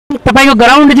तपाईँको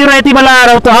ground zero यति बेला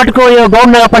तहटको यो गौर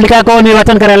नगरपालिकाको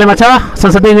निर्वाचन कार्यालयमा छ।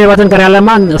 संसदीय निर्वाचन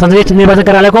कार्यालयमा संसदीय निर्वाचन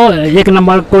कार्यालयको 1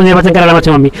 नम्बरको निर्वाचन कार्यालयमा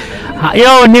छौँ हामी।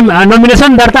 यो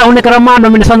नोमिनेसन दर्ता हुने क्रममा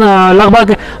नोमिनेसन लगभग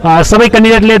सबै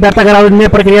क्यान्डिडेटले दर्ता गराउने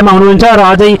प्रक्रियामा हुनुहुन्छ र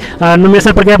अझै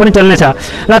नोमिनेसन प्रक्रिया पनि चल्नेछ।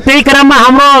 र त्यही क्रममा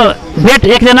हाम्रो भेट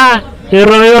एकजना यो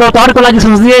तहटको लागि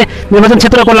संसदीय निर्वाचन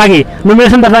क्षेत्रको लागि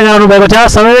नोमिनेसन दर्ता गराउनु भएको छ।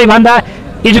 सबैभन्दा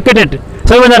एजुकेटेड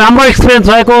सबैभन्दा राम्रो एक्सपिरियन्स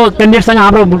भएको क्यान्डिडेटसँग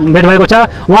हाम्रो भेट भएको छ।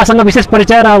 उहाँसँग विशेष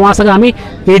परिचय र उहाँसँग हामी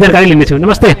केही जानकारी लिनेछौँ।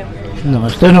 नमस्ते।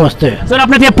 नमस्ते नमस्ते सर,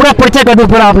 अपने यहाँ पूरा परिचय कर दो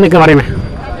पूरा अपने के बारे में।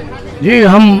 जी,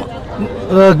 हम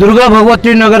दुर्गा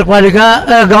भगवती नगर पालिका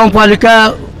गाँव पालिका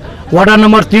वार्ड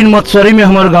नंबर 3 मतसरी में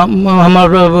हमार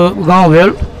गाँव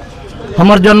भेल।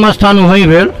 हमार जन्म स्थान वहीं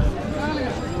भेल।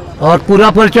 और पूरा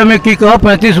परिचय में की कहो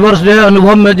 35 वर्ष जो है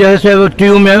अनुभव में जो है से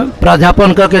टीयू में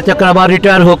प्राध्यापन करके तकर बाद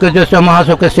रिटायर होकर जैसे वहाँ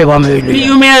सबके सेवा में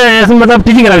टीयू में मतलब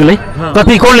टीचिंग करा गई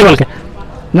कथी कौन लेवल के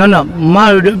ना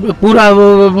पूरा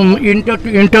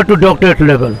inter to doctorate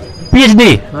level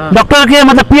PhD doctor के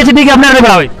मतलब पीएचडी के अपने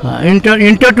बढ़ावे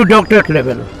इंटर टू डॉक्टरेट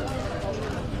लेवल।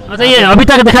 अच्छा, ये अभी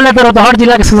तक देखा जाए तो हर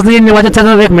जिला के संसदीय निर्वाचन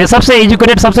क्षेत्र में सबसे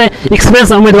एजुकेटेड सबसे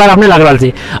एक्सपीरियंस उम्मीदवार अपने लग रहा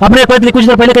है। अपने कहते कुछ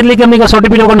देर पहले कहते कि हमने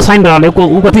सर्टिफिकेट साइन रहा है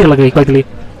कथी लगे कहते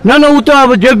ना वो तो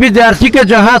अब जो विद्यार्थी के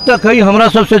जहाँ तक है हमरा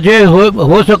सबसे जे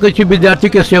हो सके विद्यार्थी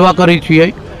के सेवा करे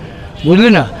छिए बुझली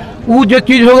ना। वो जो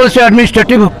चीज़ हो गई से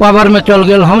एडमिनिस्ट्रेटिव पावर में चल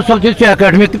गए। हम सब चीज़ से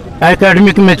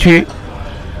एकेडमिक में छी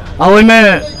और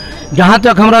में जहाँ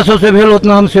तक हमरा सबसे भेल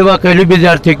उतना हम सेवा कैली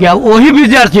विद्यार्थी के। वही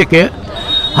विद्यार्थी के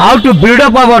how to build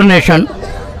up our nation,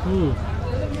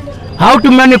 how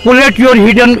to manipulate your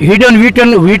hidden wit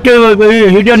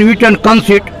and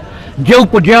conceit जो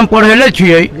हम पढ़ेले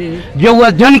छिए जो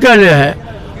अध्ययन कैले है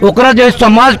ओकरा जो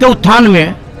समाज के उत्थान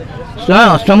में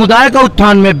समुदाय के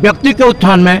उत्थान में व्यक्ति के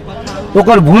उत्थान में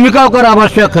ओकर भूमिका ओकर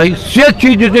आवश्यक है से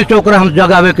चीज जैसे ओकरा हम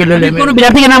जगावे के लिए।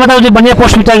 विद्यार्थी के नाम बताओ जो बढ़िया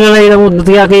पोस्ट में चल रहा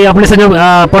है अपने से जो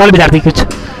पढ़ल विद्यार्थी कुछ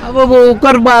अब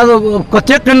ओकर बाद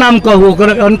कते के नाम कहू ओकर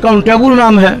अनकाउंटेबल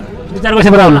नाम है विचार कैसे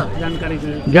बताओ ना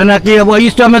जना कि अब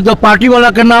इस समय तो पार्टी वाला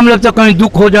के नाम ले तो कहीं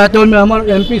दुख हो जाए तो उनमें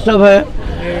हमारे एमपी सब है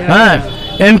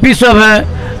एमपी सब है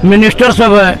मिनिस्टर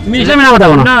सब है। मिनिस्टर में नाम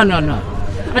बताओ ना ना ना।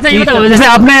 अच्छा, ये बताओ जैसे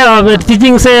आपने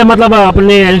टीचिंग से मतलब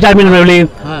अपने रिटायरमेंट ले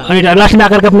ली लास्ट में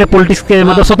आकर के अपने पॉलिटिक्स के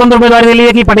मतलब स्वतंत्र उम्मीदवार के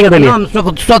लिए कि पार्टी का लिए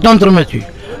स्वतंत्र में थी।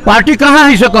 पार्टी कहाँ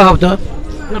है इसे कहब था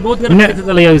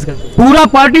पूरा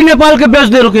पार्टी नेपाल के बेच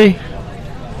दिल के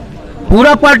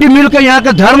पूरा पार्टी मिल के यहाँ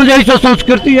के धर्म जैसे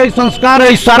संस्कृति है संस्कार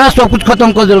है सारा सब कुछ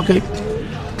खत्म कर दिल के।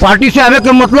 पार्टी से आवे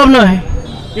के मतलब न है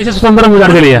इसे स्वतंत्र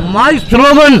उम्मीदवार के लिए।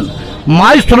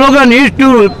 My slogan is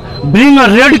to bring a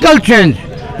radical change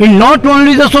in not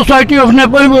only the society of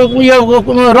Nepal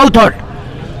राउथट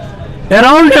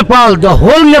around Nepal the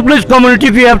whole Nepalese community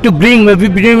we have to bring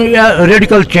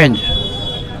radical change.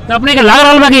 तो अपने के लाग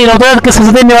रहा कि रोहतक के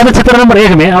संसदीय निर्वाचन क्षेत्र नंबर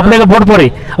 1 में अपने को वोट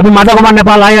पड़ी अभी माधव कुमार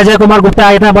नेपाल आए अजय कुमार गुप्ता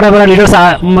आए इतना बड़ा लीडर्स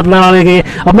मतलब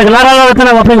अपने के लाग रहा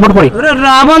इतना अपने को वोट पड़ी। अरे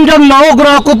रावण जब 9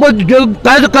 ग्रह को जो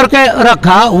कैद करके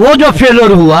रखा वो जो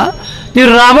फेलियर हुआ तो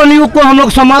रावण युग को हम लोग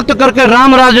समाप्त करके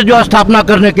राम राज्य जो स्थापना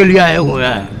करने के लिए आए हुए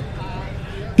हैं।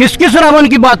 किस रावण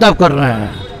की बात आप कर रहे हैं?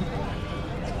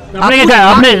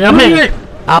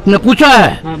 आपने पूछा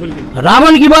है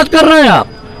रावण की बात कर रहे हैं आप।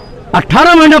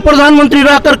 18 महीने प्रधानमंत्री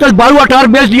रह करके बालू अठार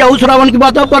बेच दिया उस रावण की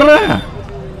बात आप कर रहे हैं।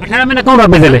 18 महीने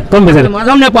कौन बेचे?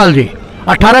 माधव नेपाल जी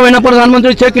 18 महीने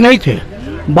प्रधानमंत्री थे कि नहीं थे?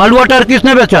 बालू अठार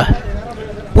किसने बेचा?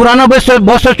 पुराना बस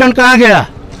स्टैंड कहाँ गया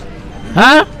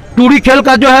है? टूरी खेल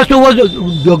का जो है सो वो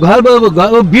जो घर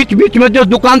बीच में जो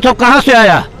दुकान सब कहाँ से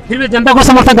आया? फिर भी जनता को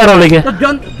समर्थन कर रहा है। तो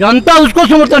जनता उसको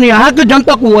समर्थन यहाँ की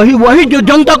जनता को वही जो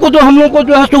जनता को तो हम लोग को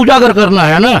जो है सो उजागर करना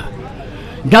है ना।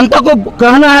 जनता को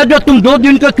कहना है जो तुम 2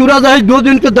 दिन के चूरा दही 2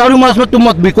 दिन के दारू मांस में तुम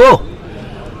मत बिको।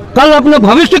 कल अपने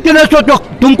भविष्य के लिए सोचो।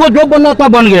 तुमको जो बनना था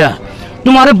बन गया।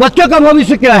 तुम्हारे बच्चे का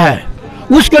भविष्य क्या है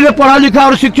उसके लिए पढ़ा लिखा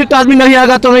और शिक्षित आदमी नहीं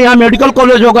आएगा तो नहीं यहाँ मेडिकल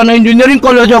कॉलेज होगा नहीं इंजीनियरिंग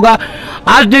कॉलेज होगा।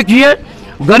 आज देखिए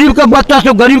गरीब का बच्चा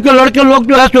से गरीब के लड़के लोग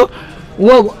जो है सो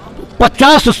वो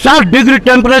 50-60 डिग्री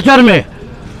टेम्परेचर में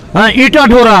ईंटा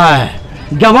ढो रहा है।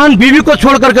 जवान बीवी को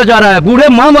छोड़ करके जा रहा है। बूढ़े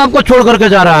माँ बाप को छोड़ करके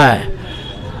जा रहा है।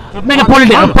 अपने का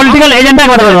पॉलिटिकल एजेंडा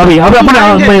अभी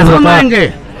आएंगे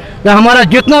कि हमारा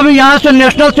जितना भी यहाँ से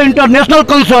नेशनल से इंटरनेशनल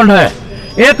कंसर्न है।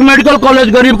 एक मेडिकल कॉलेज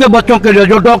गरीब के बच्चों के लिए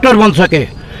जो डॉक्टर बन सके,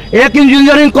 एक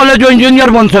इंजीनियरिंग कॉलेज जो इंजीनियर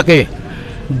बन सके,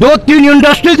 2-3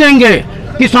 इंडस्ट्री देंगे,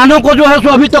 किसानों को जो है सो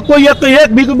अभी तक कोई एक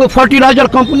भी फर्टिलाइजर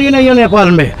कंपनी नहीं है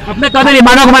नेपाल में। अपने कहते नहीं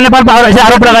मानव कुमार नेपाल पर ऐसे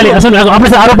आरोप लगा लिया, आपने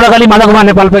से आरोप लगा ली मानव कुमार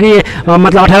नेपाल पर कि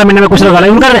मतलब 18 महीने में कुछ लगा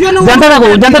लिया, उनका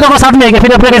जनता को साथ में है,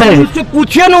 फिर अपने कैसे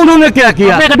पूछिए ना उन्होंने क्या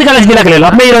किया। जिला के ले लो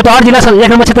अपने तो 8 जिला 1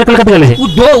 नंबर क्षेत्र कलकत्ता के ले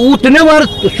उतने बार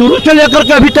शुरू से लेकर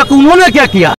के अभी तक उन्होंने क्या किया।